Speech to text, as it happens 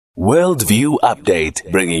Worldview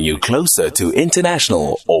Update, bringing you closer to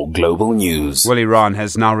international or global news. Well, Iran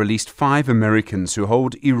has now released 5 Americans who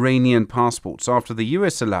hold Iranian passports after the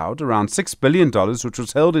US allowed around $6 billion, which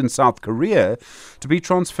was held in South Korea, to be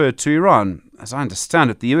transferred to Iran. As I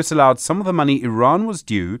understand it, the US allowed some of the money Iran was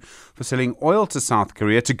due for selling oil to South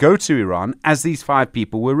Korea to go to Iran as these 5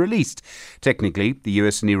 people were released. Technically, the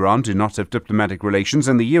US and Iran do not have diplomatic relations,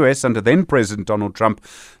 and the US, under then-President Donald Trump,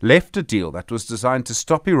 left a deal that was designed to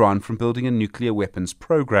stop Iran from building a nuclear weapons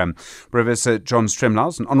program. Professor John Stremlau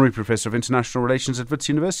is an honorary professor of international relations at Wits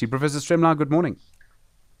University. Professor Stremlau, good morning.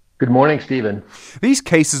 Good morning, Stephen. These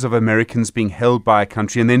cases of Americans being held by a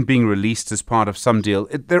country and then being released as part of some deal,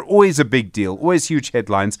 they're always a big deal, always huge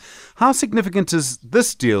headlines. How significant is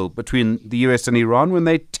this deal between the US and Iran when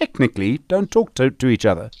they technically don't talk to each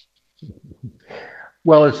other?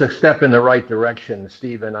 Well, it's a step in the right direction,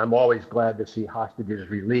 Stephen. I'm always glad to see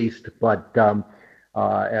hostages released, but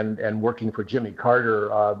and working for Jimmy Carter,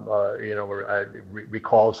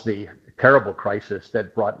 recalls the terrible crisis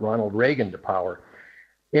that brought Ronald Reagan to power.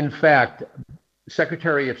 In fact,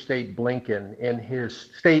 Secretary of State Blinken, in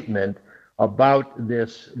his statement about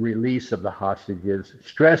this release of the hostages,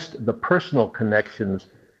 stressed the personal connections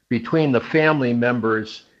between the family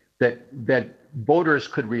members that voters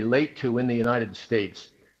could relate to in the United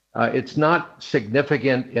States. It's not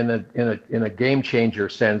significant in a game changer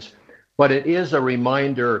sense, but it is a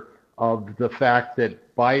reminder of the fact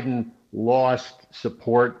that Biden lost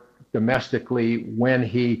support domestically when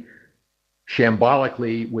he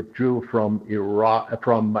shambolically withdrew from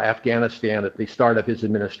Afghanistan at the start of his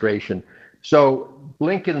administration. So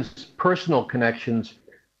Blinken's personal connections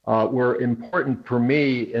were important for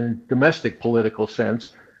me in domestic political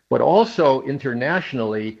sense, but also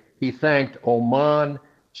internationally. He thanked Oman,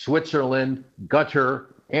 Switzerland, Qatar,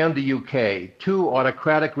 and the UK, 2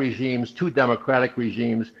 autocratic regimes, 2 democratic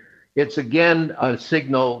regimes. It's again a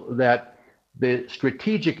signal that the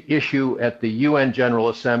strategic issue at the UN General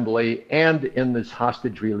Assembly and in this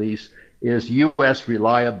hostage release is U.S.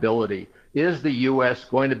 reliability. Is the U.S.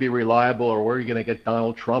 going to be reliable, or are we going to get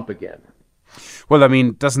Donald Trump again? Well, I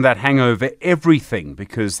mean, doesn't that hang over everything?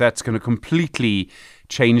 Because that's going to completely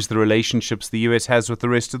change the relationships the US has with the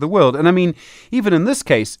rest of the world. And I mean, even in this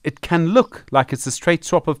case, it can look like it's a straight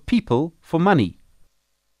swap of people for money.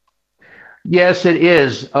 Yes, it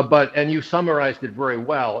is, and you summarized it very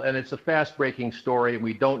well, and it's a fast-breaking story.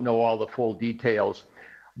 We don't know all the full details,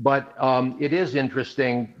 but it is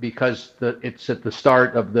interesting because it's at the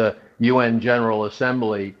start of the UN General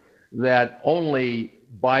Assembly that only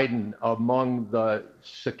Biden, among the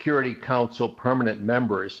Security Council permanent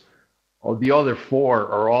members, the other 4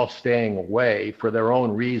 are all staying away for their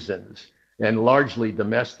own reasons, and largely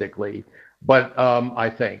domestically, but I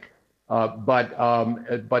think. But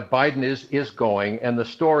Biden is going, and the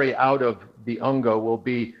story out of the UNGA will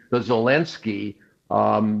be the Zelensky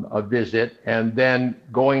visit, and then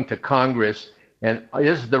going to Congress. And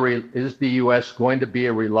is the U.S. going to be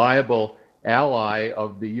a reliable ally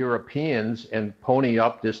of the Europeans and pony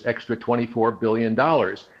up this extra $24 billion?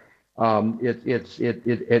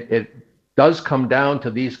 It does come down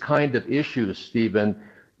to these kind of issues, Stephen.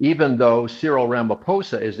 Even though Cyril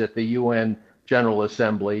Ramaphosa is at the UN General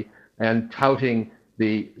Assembly and touting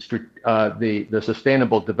the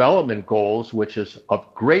Sustainable Development Goals, which is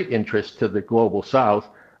of great interest to the Global South,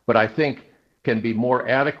 but I think can be more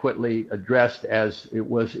adequately addressed as it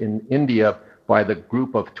was in India by the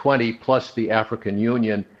group of 20 plus the African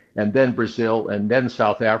Union, and then Brazil, and then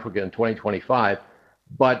South Africa in 2025.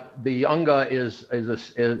 But the UNGA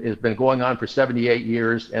has been going on for 78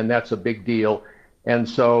 years, and that's a big deal. And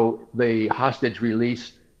so the hostage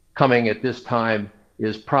release coming at this time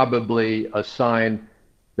is probably a sign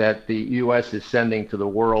that the U.S. is sending to the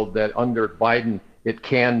world that under Biden, it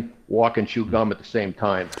can walk and chew gum at the same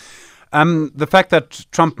time. The fact that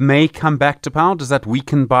Trump may come back to power, does that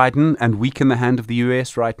weaken Biden and weaken the hand of the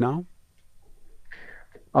U.S. right now?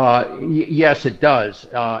 Yes, it does.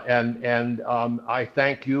 And I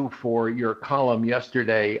thank you for your column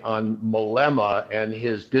yesterday on Malema and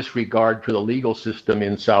his disregard for the legal system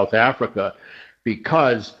in South Africa,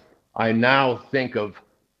 because I now think of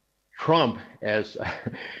Trump as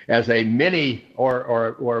a mini,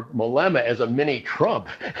 or Malema as a mini Trump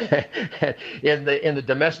in the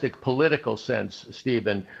domestic political sense,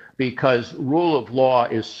 Stephen, because rule of law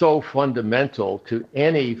is so fundamental to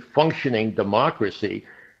any functioning democracy.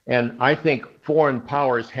 And I think foreign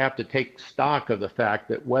powers have to take stock of the fact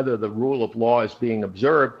that whether the rule of law is being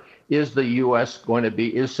observed, is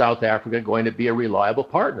South Africa going to be a reliable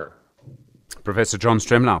partner? Professor John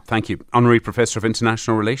Stremlau, thank you. Honorary Professor of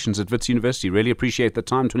International Relations at Wits University. Really appreciate the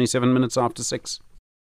time, 27 minutes after 6.